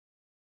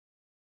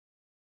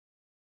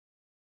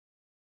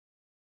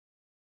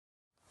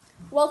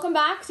Welcome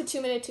back to 2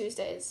 Minute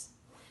Tuesdays.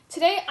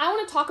 Today, I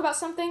want to talk about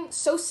something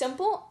so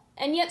simple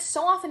and yet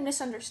so often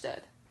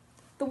misunderstood.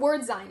 The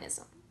word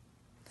Zionism.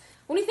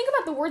 When we think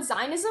about the word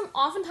Zionism,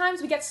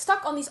 oftentimes we get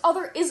stuck on these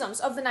other isms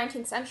of the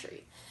 19th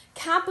century.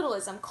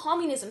 Capitalism,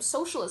 communism,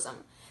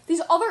 socialism.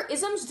 These other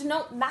isms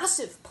denote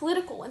massive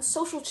political and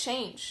social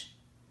change.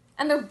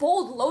 And they're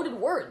bold, loaded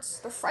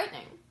words. They're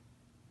frightening.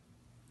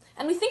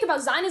 And we think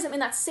about Zionism in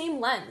that same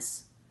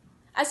lens,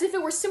 as if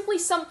it were simply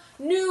some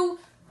new,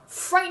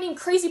 frightening,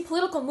 crazy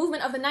political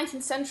movement of the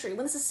 19th century,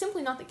 when this is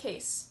simply not the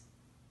case.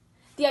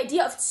 The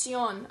idea of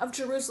Zion, of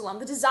Jerusalem,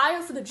 the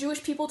desire for the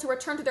Jewish people to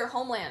return to their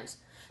homeland,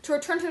 to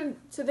return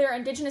to their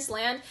indigenous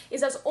land,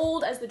 is as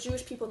old as the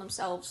Jewish people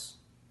themselves.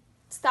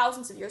 It's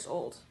thousands of years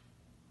old.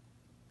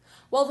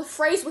 While the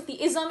phrase with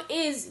the ism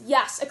is,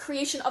 yes, a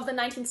creation of the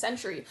 19th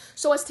century,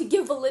 so as to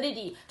give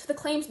validity to the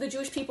claims of the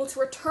Jewish people to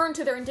return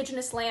to their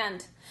indigenous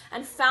land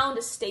and found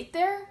a state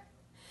there,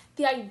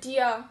 the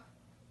idea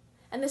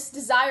and this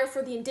desire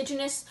for the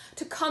indigenous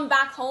to come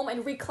back home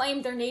and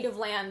reclaim their native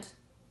land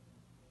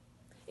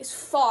is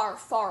far,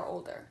 far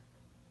older.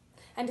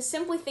 And to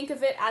simply think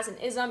of it as an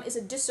ism is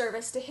a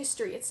disservice to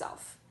history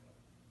itself.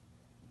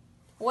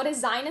 What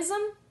is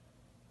Zionism?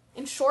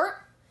 In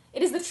short,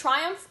 it is the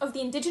triumph of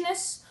the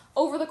indigenous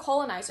over the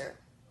colonizer.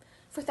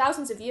 For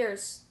thousands of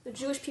years, the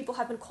Jewish people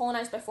have been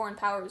colonized by foreign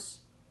powers.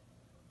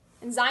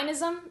 And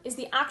Zionism is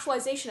the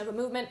actualization of a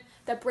movement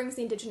that brings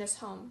the indigenous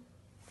home.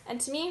 And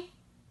to me,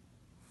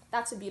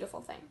 that's a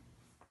beautiful thing.